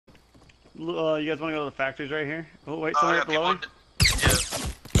you guys want to go to the factories right here? Oh wait, somebody up below me? Yeah.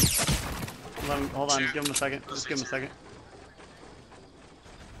 Hold on, give him a second. Just give him a second.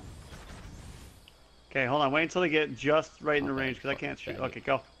 Okay, hold on. Wait until they get just right in the range, because I can't shoot. Okay,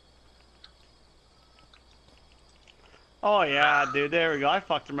 go. Oh yeah, dude. There we go. I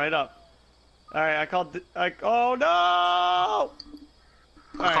fucked him right up. All right, oh no! All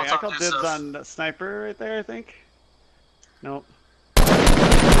right, I called dibs on the sniper right there. I think. Nope.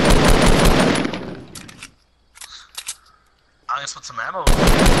 I guess put some ammo.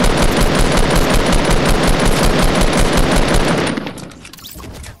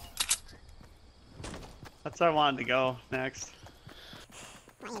 That's where I wanted to go next.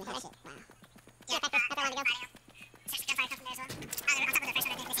 Be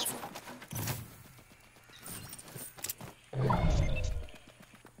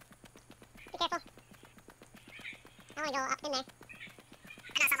careful. I want to go up in there.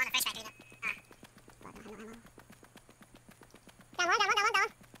 I know some on the first factory though. Down one.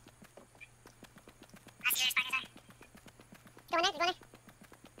 I see where spiders are. Go in there.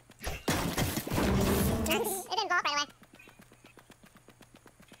 It didn't go up right away.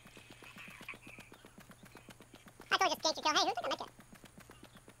 I thought we just ganked your kill. Hey, who's gonna make it?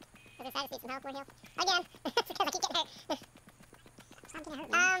 I just need some help. We're healed. Again. Because I keep getting hurt. Stop getting hurt,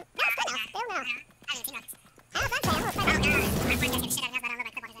 man. No, it's good now. Still no. I didn't see nothing. I don't think so. I'm gonna get the shit out of him, but I don't know if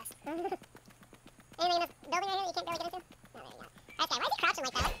I clip on his ass. Anything in this building right here that you can't barely get into? No, there you go. Okay, why is he crouching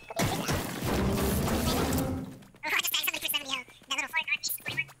like that? Go be freaking out. Oh, I just tagged somebody for 70 health. That little Fortnite piece,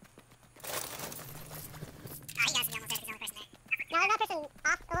 41. Oh, he got to be almost dead if he's the only person there. No, there's that person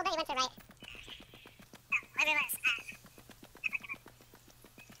off a little bit. He went to the right. Oh, whatever it was. I fucked him up.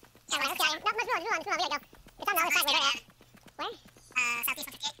 Yeah, right, let's get him. No, let's move on. We gotta go. It's on the other side where they're at. Where? Southeast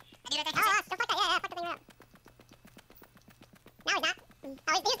 158. That dude right there. Oh, don't fuck that. Yeah, fuck the thing right up. No, he's not.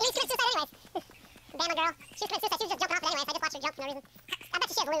 Oh, he's committing suicide anyways. Damn a girl. She was committing suicide. She was just jumping off it anyways. I just watched her jump for no reason. I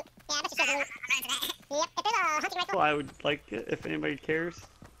bet you she has loot. Yeah, I bet you she has loot. I'm not into that. Yep. If there's a hunting rifle. Well, I would like it if anybody cares.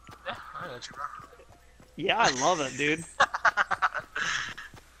 Yeah, I got you, bro. Yeah, I love it, dude.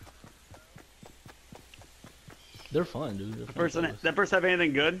 They're fun, dude. That person have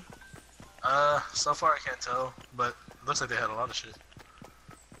anything good? So far I can't tell, but it looks like they had a lot of shit.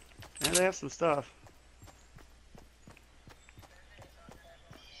 Yeah, they have some stuff.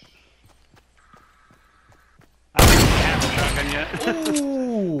 I haven't had a shotgun yet.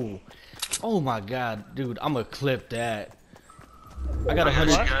 Ooh! Oh my god, dude! I'm gonna clip that. I got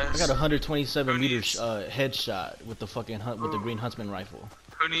 127 meters headshot with the fucking with the green huntsman rifle.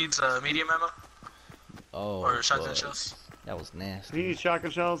 Who needs medium ammo? Oh. Or shotgun shells? That was nasty. If you need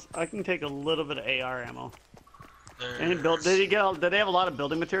shotgun shells, I can take a little bit of AR ammo. There's... Did they have a lot of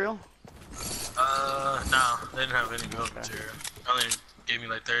building material? No, they didn't have any building material. Only gave me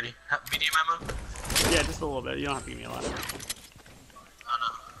like 30. Medium ammo? Yeah, just a little bit. You don't have to give me a lot. Oh no.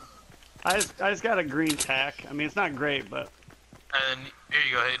 I just got a green tack. I mean, it's not great, but. And here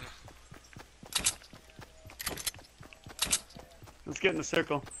you go, Hayden. Let's get in the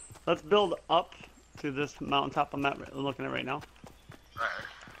circle. Let's build up to this mountaintop I'm looking at right now. Alright.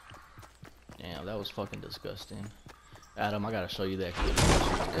 Damn, that was fucking disgusting. Adam, I gotta show you that.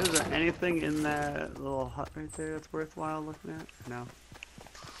 Is there anything in that little hut right there that's worthwhile looking at? No.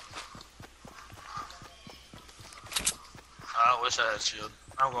 I wish I had shield.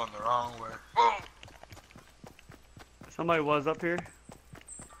 I'm going the wrong way. Boom! Somebody was up here.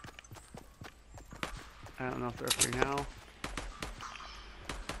 I don't know if they're up here now.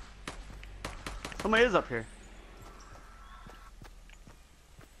 Somebody is up here.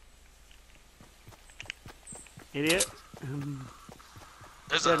 Idiot.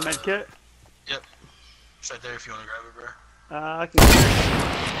 There's a med kit. Yep. It's right there if you want to grab it, bro. I can.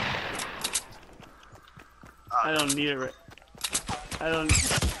 I don't need it. I don't.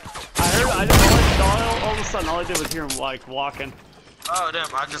 All of a sudden, all I did was hear him like walking. Oh damn!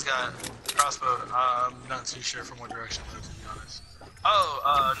 I just got crossbow. I'm not too sure from what direction, though, to be honest.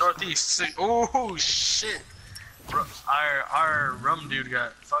 Oh, northeast. Oh shit! Our rum dude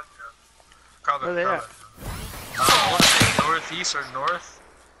got fucked up. Where they at? I want to say northeast or north.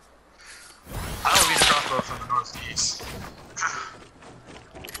 I don't need a crossbow from the northeast.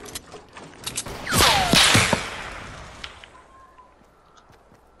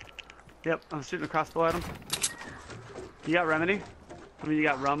 Yep, I'm shooting a crossbow at him. You got remedy? I mean, you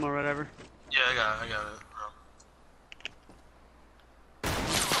got rum or whatever? Yeah, I got it.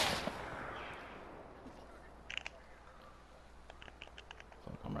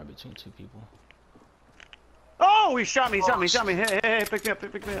 Fuck, I'm right between two people. Oh, he shot me, he shot me. Hey, pick me up,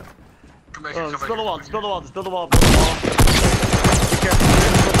 pick me up. Come back here, Just build a wall, just build a wall, just build a wall, Be careful.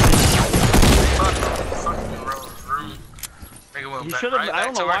 going He back, should have. right I back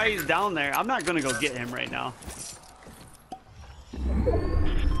don't to know where why he- he's down there. I'm not gonna go get him right now.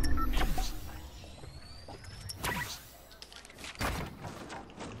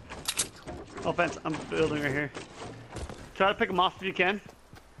 Oh, fence. I'm building right here. Try to pick him off if you can.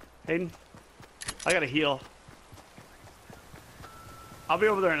 Hayden. I gotta heal. I'll be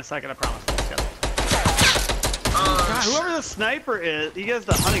over there in a second, I promise. God, whoever the sniper is, he has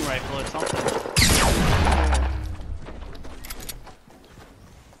the hunting rifle or something.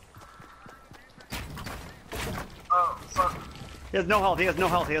 Oh, fuck. He has no health, he has no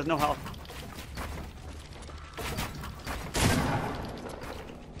health, he has no health.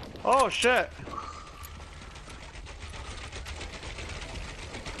 Oh, shit.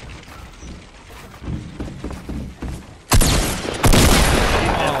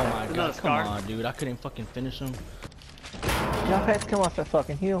 Oh my Another god, come scar. on, dude. I couldn't fucking finish him. Y'all had to come off that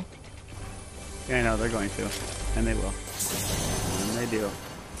fucking hill. Yeah, I know, they're going to. And they will. And they do.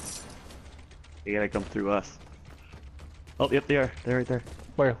 They gotta come through us. Oh, yep, they are. They're right there.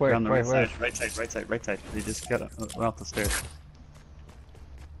 Where, They're on the right where? side, right side. They just got went off the stairs.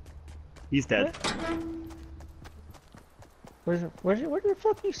 He's dead. Where the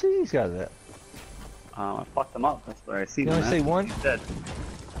fuck you see these guys at? I fucked them up. That's where I see You them. only see one? He's dead.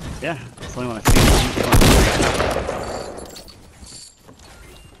 Yeah, that's the only one I see.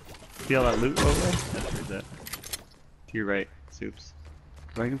 See all that loot over there? That's where that. To your right, Soups.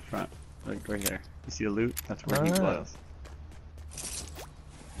 Right in front. Like right there. You see the loot? That's where he was.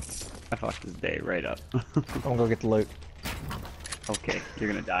 I fucked his day right up. I'm gonna go get the loot. Okay, you're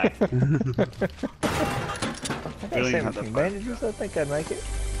gonna die. I got Really 17 bandages, I think I'd make it.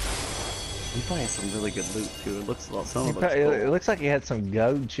 He probably has some really good loot too. It looks well. Some of it It looks gold. looks like he had some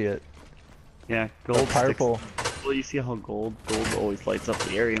gold shit. Yeah, Or gold. purple. Sticks. Well, you see how gold always lights up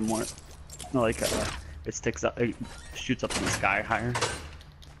the area more. No, like it sticks up, it shoots up in the sky higher.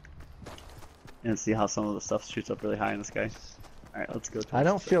 And see how some of the stuff shoots up really high in the sky. All right, let's go. I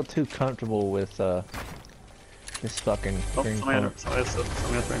don't feel too comfortable with this fucking Oh, green somebody pump. else right in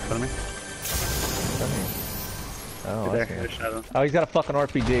front of me. Oh, Right I there, see. there's Shadow. Oh, he's got a fucking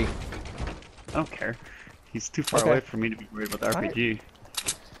RPG. I don't care. He's too far Okay. away for me to be worried about the RPG.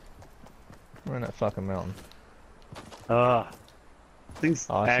 We're in that fucking mountain. Thing's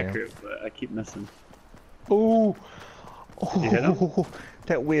Oh, I see him. accurate, but I keep missing. Ooh! You hit him? Oh,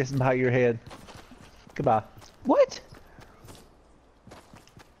 that whizzed by your head. Goodbye. What?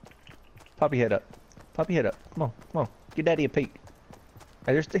 Pop your head up. Pop your head up. Come on, come on. Get daddy a peek.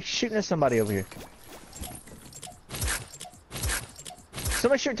 Hey, they're shooting at somebody over here.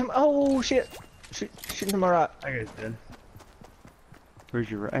 Somebody shooting to my. Oh shit! Shooting to my right. That guy's dead. Where's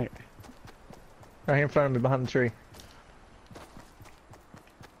your right? Right here in front of me, behind the tree.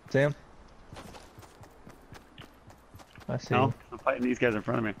 See him? I see No, him. I'm fighting these guys in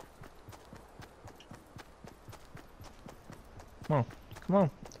front of me. Come on, come on,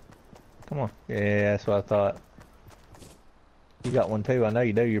 come on. Yeah, that's what I thought. You got one too. I know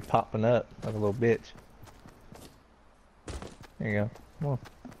you do. You're popping up like a little bitch. There you go. Come on.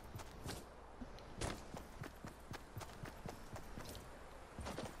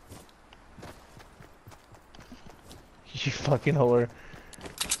 You fucking whore.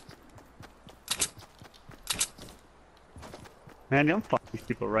 Man, I'm fucking these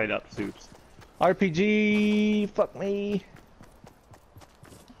people right up, Soups. RPG, fuck me.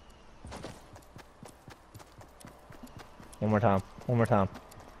 One more time. One more time.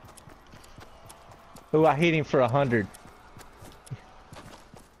 Ooh, I hit him for 100.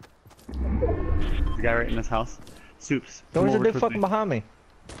 The guy right in this house. Soups. There's a over dude towards fucking me. behind me.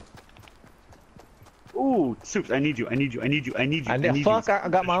 Ooh, Soups, I need you. I need you. I need you. I need you. I I need you. fuck, I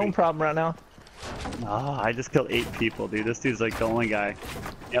got my own problem right now. Oh, I just killed 8 people, dude. This dude's like the only guy.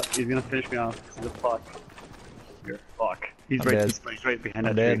 Yep, he's gonna finish me off. He's a fuck. You're a fuck. He's I'm right. dead. He's right behind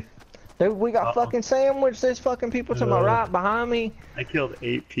I'm that dead. tree. Dude, we got fucking sandwiched. There's fucking people to my right behind me. I killed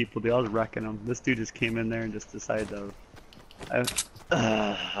 8 people, dude. I was wrecking them. This dude just came in there and just decided to.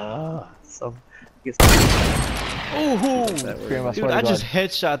 So. Ooh, Scream, I dude, swear to I God. just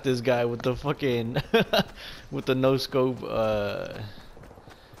headshot this guy with the fucking with the no scope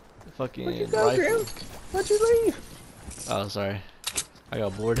fucking Where'd you go, rifle. Grim? Where'd you leave? Oh, sorry. I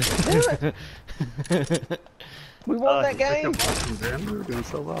got bored. We won that game. We were doing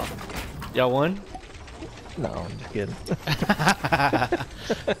so well. Y'all won? No, I'm just kidding.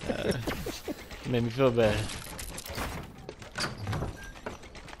 Made me feel bad.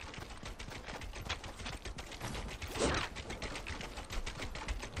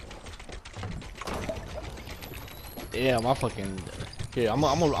 Yeah, my fucking Here, I'm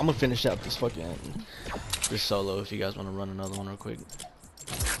gonna finish out this solo if you guys want to run another one real quick.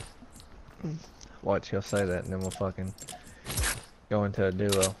 Watch, he'll say that, and then we'll fucking go into a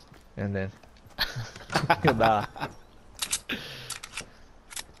duo, and then he'll die.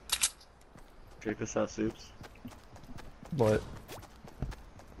 Check this out, Soups. What?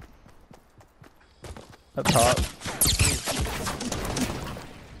 Up top.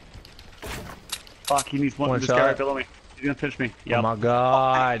 Fuck, he needs one. This shot. guy right below me. He's gonna finish me. Yep. Oh my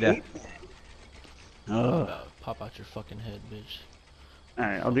god. Pop out your fucking head, bitch.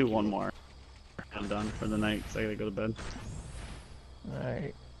 Alright, I'll do one more. I'm done for the night, so I gotta go to bed.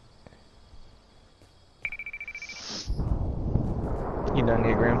 Alright. You done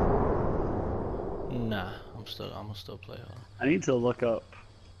here, Grim? Nah, I'm gonna still play. I need to look up.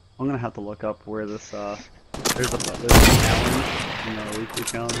 I'm gonna have to look up where this there's a challenge in the weekly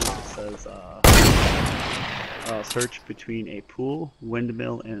challenge that says search between a pool,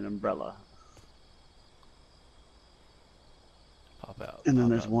 windmill, and an umbrella. Pop out. And then pop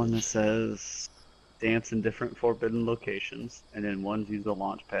there's out, one bitch. that says dance in different forbidden locations, and then one's use a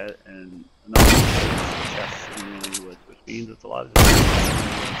launch pad, and another one search chests in the woods, which means it's a lot of.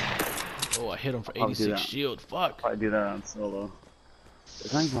 Oh, I hit him for I'll do 86 that. shield. Fuck. Probably do that on solo.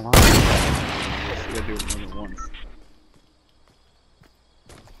 There's not even a lot of chests. You gotta do it more than once.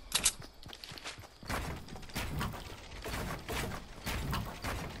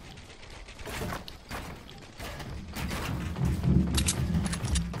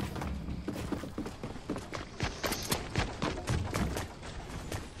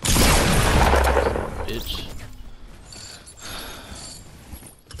 Bitch.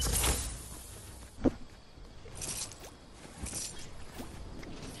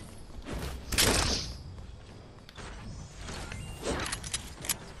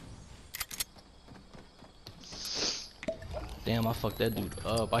 Damn, I fucked that dude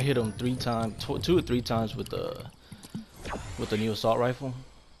up. I hit him 3 times, 2 or 3 times with the new assault rifle.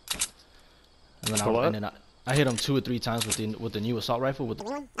 And then I hit him 2 or 3 times with the new assault rifle with the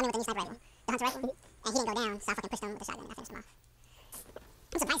new one? I mean with the new sniper rifle. The hunter rifle. And he didn't go down, so I fucking pushed him with the shotgun and I finished him off.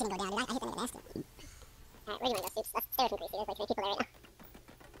 I'm surprised he didn't go down, dude. I hit the nigga basket. Alright, where do you wanna go, Soups? Let's stay with some greasy. There's like 3 people there right now.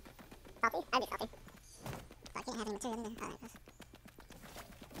 Salty? I'd be salty. But I can't have any material either. Oh, there it goes.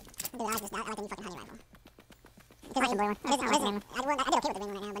 Dude, I like the new fucking hunting rifle. Because I did okay with the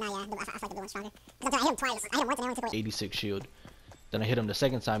green one right now, but now yeah, I feel like the blue one's stronger. Because I hit him twice. I hit him once and then I took away 86 shield. Then I hit him the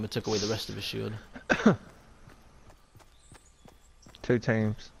second time and took away the rest of his shield. 2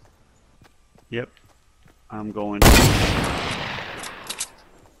 teams. Yep. I'm going.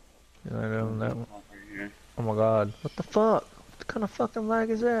 You know that one. Over here. Oh my god. What the fuck? What kind of fucking lag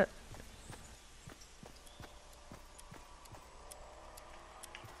is that?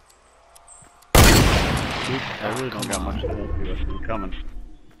 I really don't got much to help you with. I'm coming.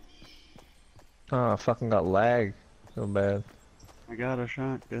 Oh, I fucking got lag. So bad. I got a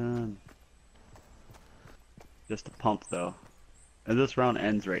shotgun. Just a pump though. As this round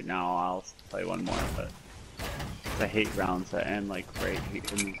ends right now, I'll play one more, but I hate rounds that end like right in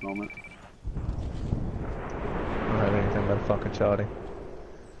this moment. I don't have anything but a fucking shotty.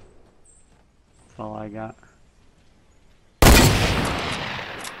 That's all I got.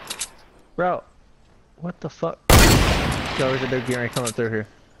 Bro, what the fuck? Yo, there's a dude getting ready coming through here.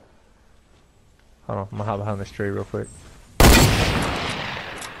 Hold on, I'm gonna hide behind this tree real quick.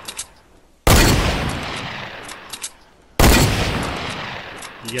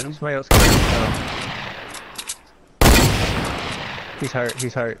 You get him? Somebody else get him. Oh. He's hurt,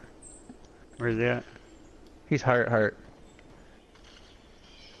 he's hurt. Where's he at? He's hurt.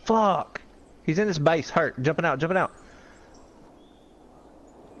 Fuck! He's in this base, hurt. Jumping out, jumping out.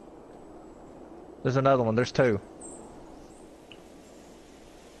 There's another one, there's 2.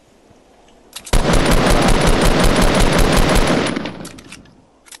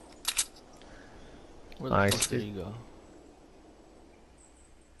 Where the Nice. fuck did he go?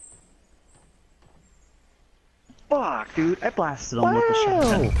 Fuck, dude! I blasted him with the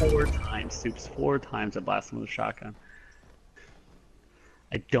shotgun 4 times. Soups 4 times I blasted him with a shotgun.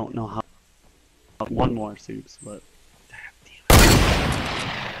 I don't know how. One more, Soups, but damn it.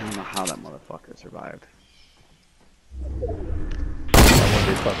 I don't know how that motherfucker survived. That one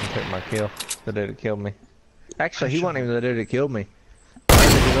dude fucking took my kill. The dude that killed me. Actually, he wasn't even the dude that killed me.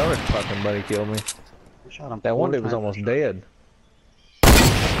 His other fucking buddy killed me. I shot him That 4 one dude was times. almost dead.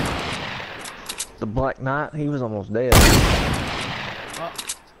 The Black Knight, he was almost dead. Fuck.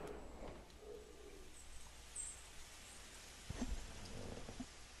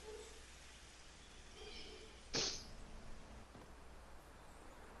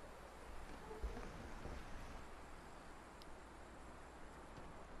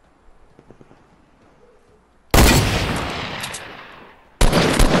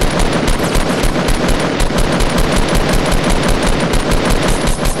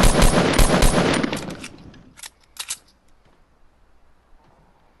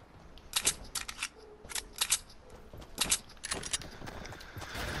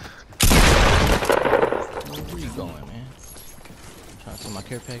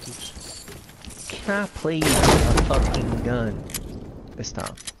 care package. Can I please have a fucking gun this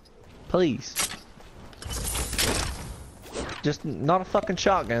time? Please. Just not a fucking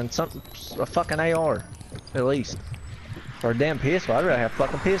shotgun, a fucking AR, at least. Or a damn pistol. I'd rather have a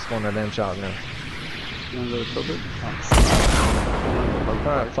fucking pistol than a damn shotgun. You wanna go to filter?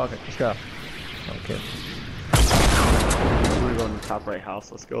 Alright, fuck it, let's go. Okay. I'm gonna go in the top right house.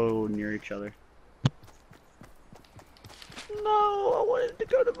 Let's go near each other. No, I wanted to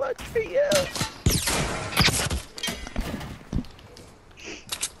go to my tree.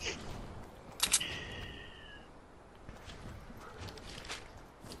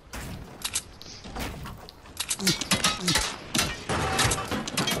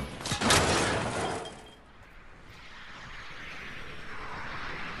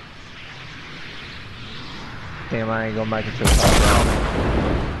 Damn, I ain't gonna make it to the top route.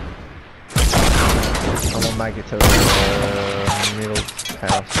 I'm gonna make it to the middle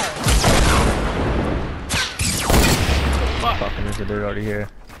house. Fucking there's a dude already here.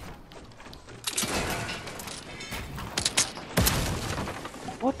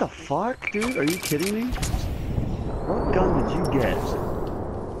 What the fuck, dude? Are you kidding me? What gun did you get?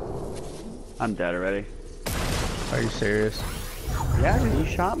 I'm dead already. Are you serious? Yeah, dude,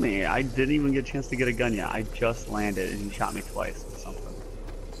 he shot me. I didn't even get a chance to get a gun yet. I just landed and he shot me twice or something.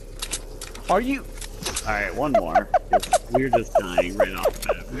 Are you? Alright, one more. We're just dying right off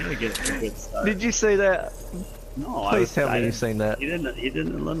the bat. We gotta get a good start. Did you see that? No, Please tell me you've seen that. He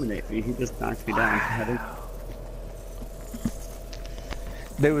didn't eliminate me. He just knocked me down.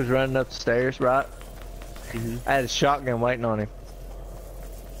 Dude was running up the stairs, right? I had a shotgun waiting on him.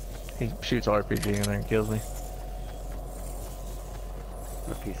 He shoots RPG in there and kills me.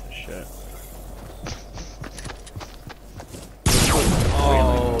 What a piece of shit.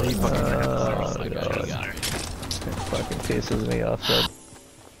 Oh, he fucking God. got it. It fucking pisses me off. So.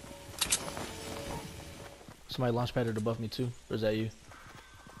 Somebody launch padded above me too, or is that you?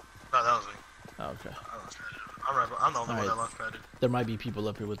 No, that was me. Oh, okay. I'm the only one that launch padded. There might be people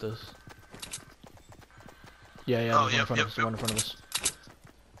up here with us. Yeah, yeah, there's one in front of us. One in front of us.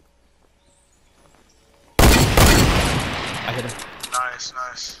 I hit him. Nice,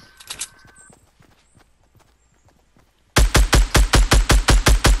 nice.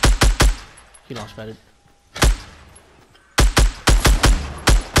 He launch padded.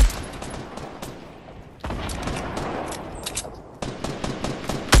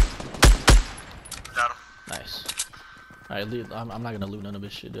 Got him. Nice. Alright, I'm not gonna loot none of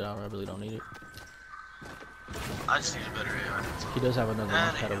this shit, dude. I really don't need it. I just need a better AI. He does have another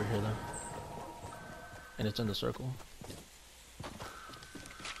launch pad over here though. And it's in the circle.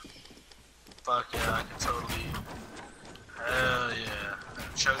 Fuck yeah, I can totally. Hell yeah.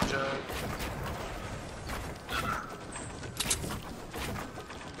 Choke jug.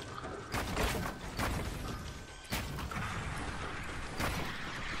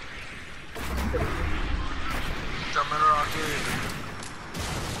 Jumping rocket.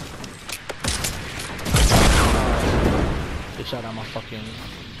 They shot out my fucking.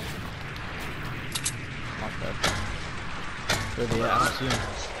 My bad. Where they at? I don't see him.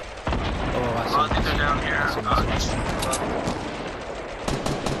 Oh, I see. I think they're down here.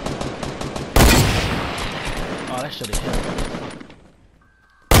 Oh, that shit is hit.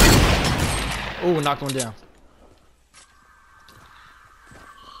 Oh, knocked one down.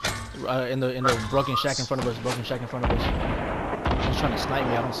 In the broken shack in front of us. Broken shack in front of us. He's trying to snipe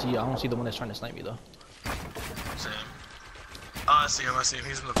me. I don't see the one that's trying to snipe me though. Same. Oh, I see him. I see him.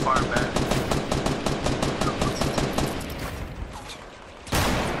 He's in the far back.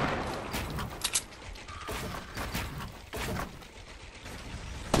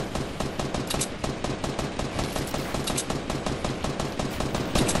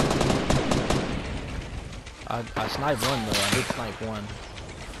 I sniped one though. I did snipe one.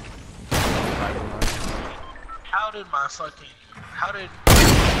 How did my fucking... How did...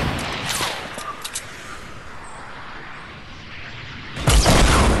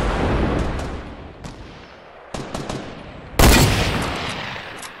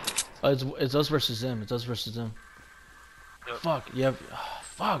 It's us versus them. It's us versus them. Yep. Fuck. Yeah.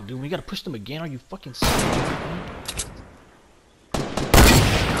 Fuck, dude. We gotta push them again. Are you fucking serious, man?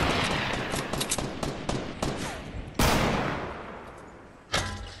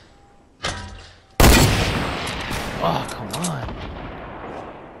 Oh, come on.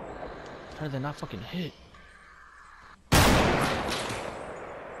 How did they not fucking hit?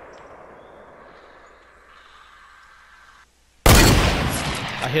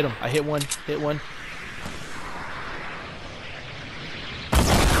 I hit him. I hit one. Hit one.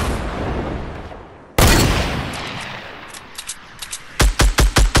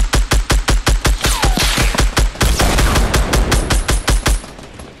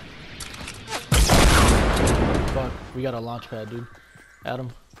 We got a launch pad, dude. Adam.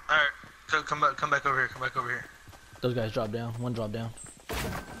 Alright, come back over here. Come back over here. Those guys drop down. One drop down.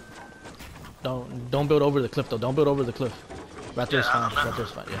 Don't build over the cliff though. Don't build over the cliff. Right there's fine. Right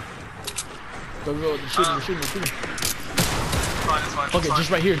there's fine. Yeah. Go. They're shooting. It's fine. Okay,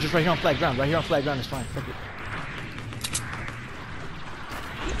 just right here on flat ground. Right here on flat ground is fine. Fuck it.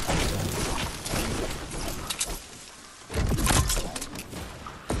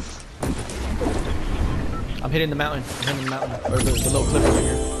 I'm hitting the mountain. Or the little cliff right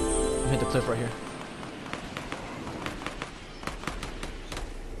here. I'm hitting the cliff right here.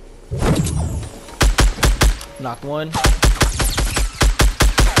 Knocked one.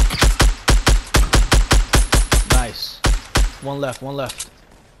 Nice. One left. Nice.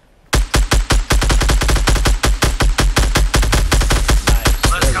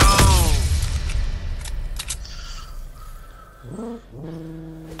 Let's go.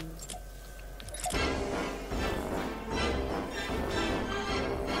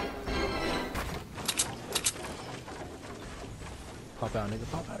 Pop out, nigga.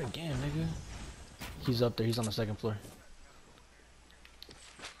 Pop out again, nigga. He's up there. He's on the second floor.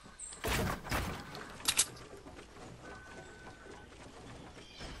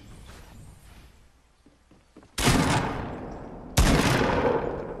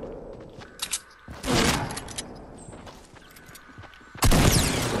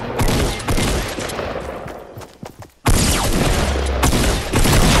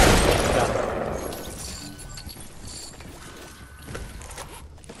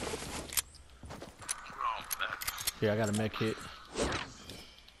 Here, I got a med kit.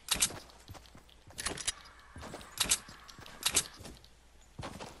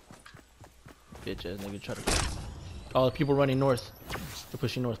 Bitch ass nigga try to. Oh, the people running north. They're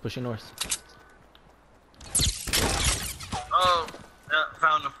pushing north. Oh, yeah,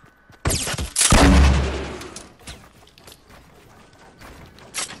 found him.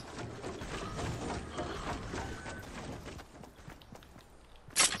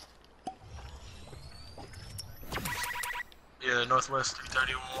 Yeah, northwest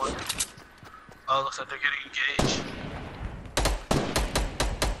 331. Oh, looks like they're getting engaged.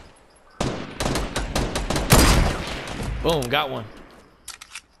 Boom, got one.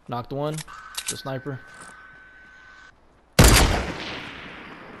 Knocked one. The sniper.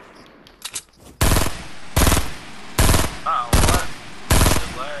 Oh, what?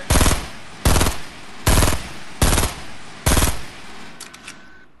 Good lag.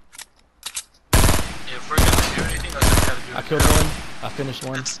 If we're gonna do anything, I just gotta do it. I killed one. I finished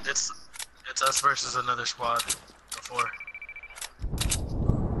one. It's us versus another squad before.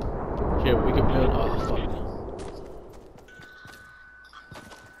 Here, we can build. Oh, fuck.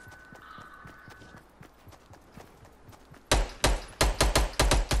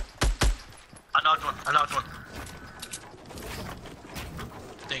 I knocked one.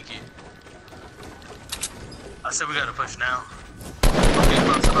 Thank you. I said we gotta push now. Okay,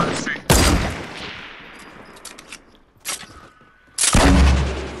 across the street.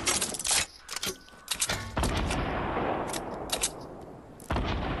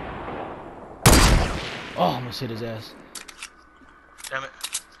 Oh, I almost hit his ass. Damn it.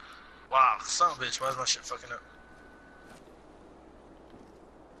 Wow, son of a bitch, why is my shit fucking up?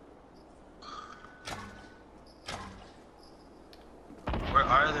 Where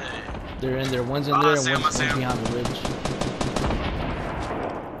are they? They're in there. One's in there and one's I see him. behind the ridge.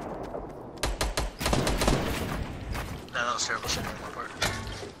 Nah, that was terrible shit on my part.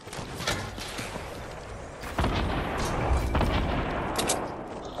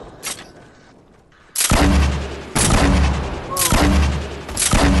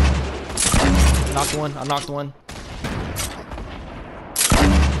 Knocked one. I knocked one.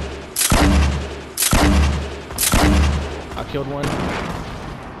 I killed one.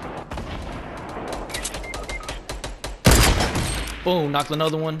 Boom, knocked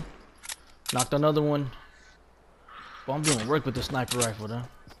another one. Knocked another one. Well, I'm doing work with the sniper rifle, though.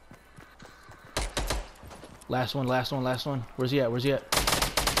 Last one. Where's he at? I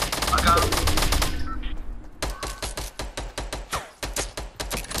got him.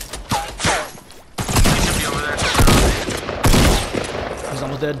 He should be over there. He's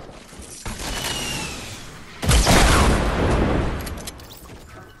almost dead.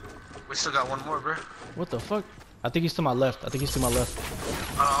 We still got one more, bro. What the fuck? I think he's to my left. I'm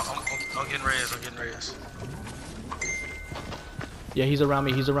getting raised. Yeah, he's around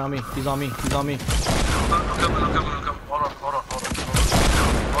me. He's on me. I'm coming.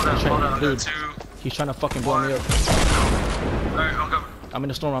 Hold on. I Dude, got two. he's trying to fucking blow me up. Alright, I'm coming. I'm in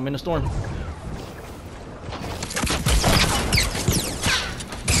the storm.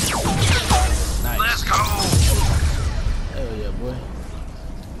 Nice. Let's go!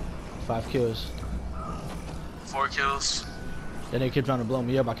 5 kills. 4 kills. Then they kept trying to blow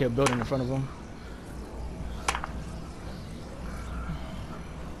me up. I kept building in front of them.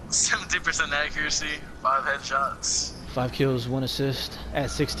 70% accuracy, 5 headshots. 5 kills, 1 assist at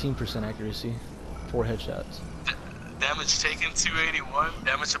 16% accuracy, 4 headshots. Damage taken 281.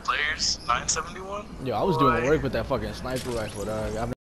 Damage to players 971. Yo, I was doing work with that fucking sniper rifle, dog.